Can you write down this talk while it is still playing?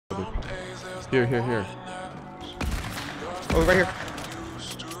Here, here, here. Oh, right here.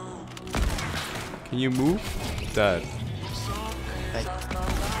 Can you move? Dead. Hey.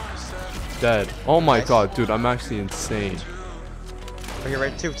 Dead. Oh my Nice. god, dude, I'm actually insane. Right here,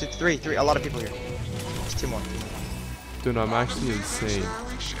 right. Two, three. A lot of people here. There's two more. Dude, I'm actually insane.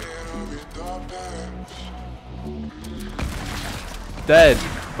 Dead.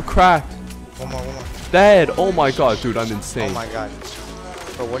 Cracked. One more. Dead. Oh my god, dude, I'm Oh insane. my god.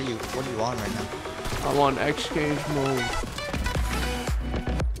 Bro, what are you on right now? I'm on exchange mode.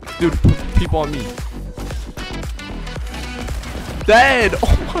 Dude, people on me. Dead.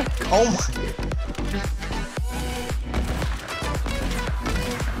 Oh my god. Oh my.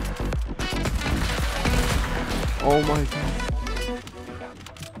 Oh my god.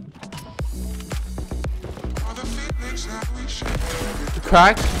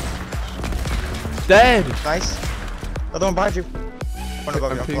 Cracked. Dead. Nice. Another one behind you. One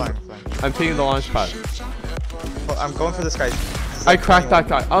above you. I'm flying. I'm taking the launch pad. Well, I'm going for this guy. I cracked that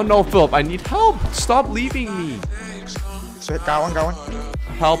guy. Oh no, Philip, I need help. Stop leaving me. So got one.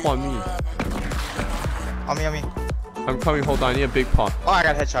 Help on me. On me. I'm coming. Hold on. I need a big pot. Oh, I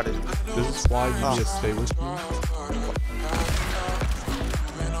got headshotted. This is why you need to stay with me.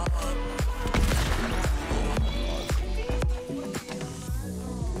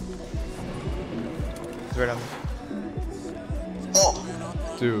 He's right on me.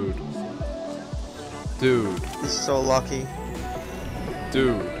 Oh, Dude. he's so lucky.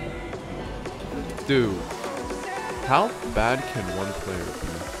 Dude. How bad can one player be?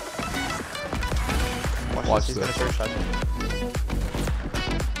 Watch He's this. gonna start shot.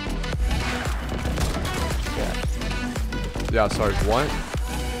 Yeah, sorry. What?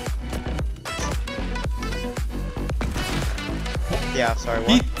 Yeah, sorry.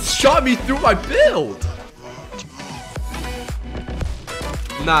 He What? shot me through my build.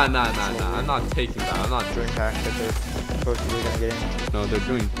 Nah. I'm not taking that. I'm not. Doing hack that they're supposedly gonna get in. No, they're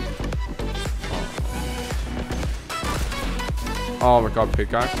doing. Oh my god,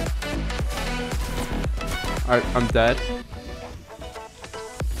 pickaxe. Alright, I'm dead.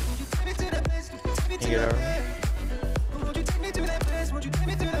 Can you get over me?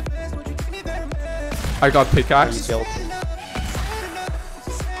 I got You pickaxe. built.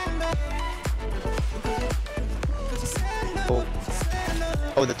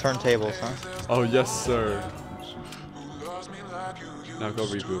 Oh, the turntables, huh? Oh yes, sir. Now go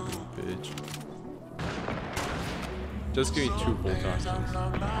reboot me, bitch. Just give me 2 full tasks.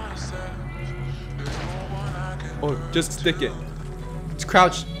 Oh, just stick it. It's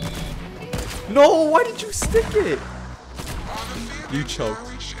crouched. No, why did you stick it? You choked.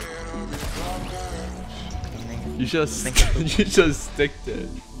 You just you just sticked it.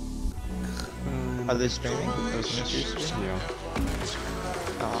 Are they streaming? Those ministries? Yeah.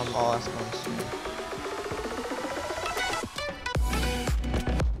 I'll ask them on stream.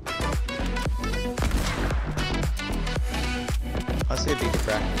 I'll see if you can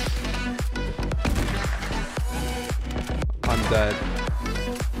practice. I'm dead.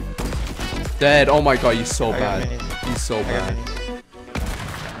 Dead. Oh my god, he's so I got bad. minis. He's so I got bad. minis.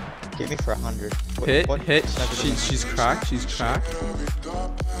 Give me for 100. Hit. Sniper She's cracked. She's cracked.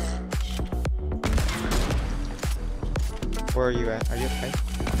 Where are you at? Are you okay?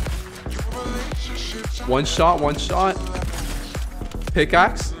 One shot.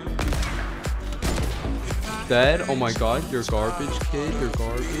 Pickaxe. Dead. Oh my god, you're garbage, kid. You're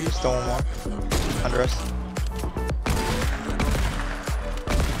garbage. Still one more. Under us.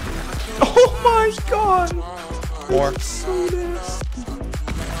 Oh my god. More. So nasty.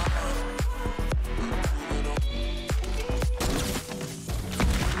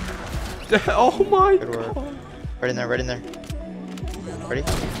 Oh my Good work. god. Right in there. Ready?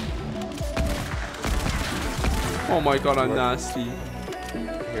 Oh my god, I'm nasty.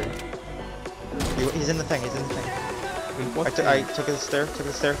 Here. He's in the thing. And what? I took the stair.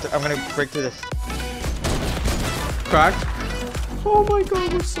 I'm gonna break through this. Cracked. Oh my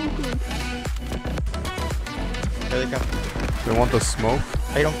god, we're so good. Here they come. They want the smoke?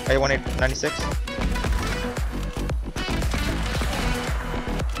 I want 96.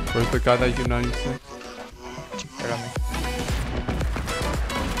 Where's the guy that you 96? Right on me.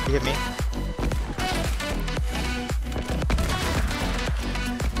 He hit me.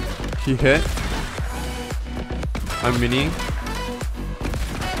 He hit. I'm mining.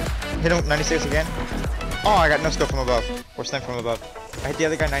 Hit him 96 again. Oh, I got no scope from above. Or snipe from above. I hit the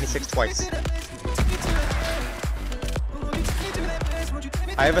other guy 96 twice.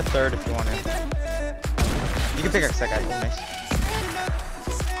 I have a third if you want it. You can pickaxe that guy. Oh, nice.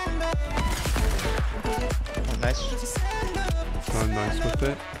 Oh, nice. I'm nice with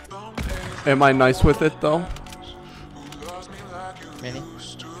it. Am I nice with it though? Mini.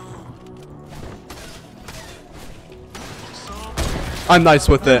 I'm nice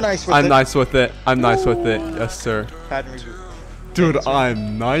with it. I'm nice with it. I'm nice with it. Yes, sir. Pattern reboot. Dude,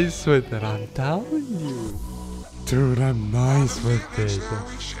 I'm nice with it. I'm telling you. Dude, I'm nice with it.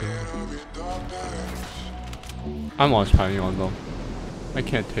 I'm launch padding on though. I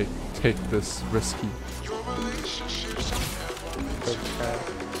can't take this risky.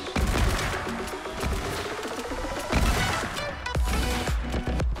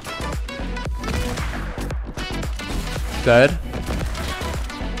 Dead.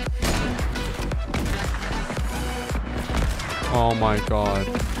 Oh my god.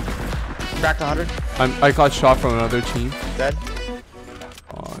 Cracked 100. I got shot from another team. Dead.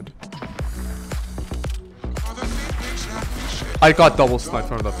 God. I got double sniped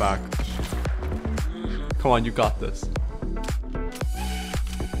from the back. Come on, you got this.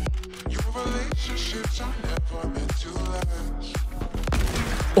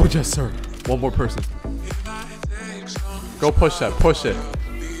 Oh yes, sir. One more person. Go push that. Push it.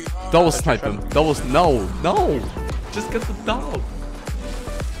 Double snipe him. No. Just get the dog.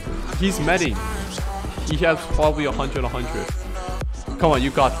 He's medding. He has probably 100. Come on, you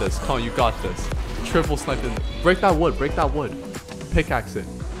got this. Come on, you got this. Triple sniping. Break that wood. Pickaxe it.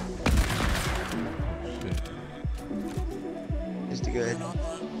 Shit. Just too good.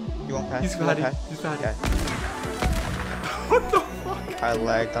 You won't pass. He's got it. Yeah. What the fuck? I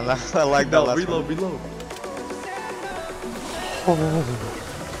lagged on that. I lagged that last one. Reload.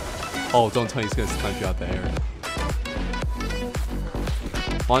 Oh, don't tell me he's gonna snipe you out the air.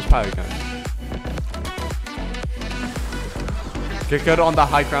 Launch pad again. Get good on the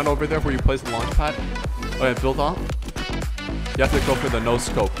high ground over there where you place the launch pad. Oh yeah, build on. You have to go for the no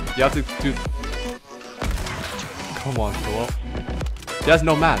scope. You have to do. Come on, Philip. He has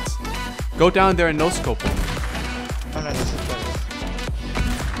no mats. Go down there and no scope him. Oh no, this is close.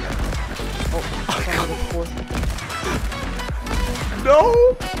 Oh, No!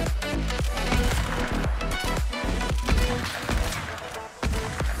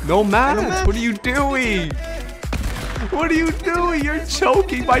 No mats! What are you doing? What are you doing? You're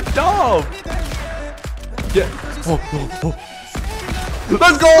choking my dog! Yeah. Oh.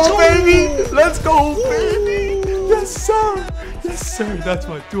 Let's go, baby! Let's go, baby! Yes, sir! That's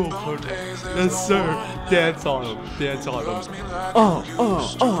my dual partner. Yes, sir! Dance on him.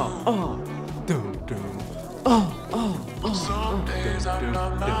 Doom. Some days I'm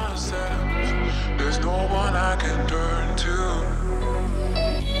not myself. There's no one I can turn to.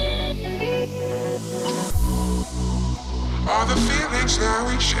 All the feelings that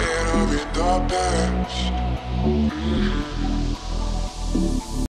we shared are in the past.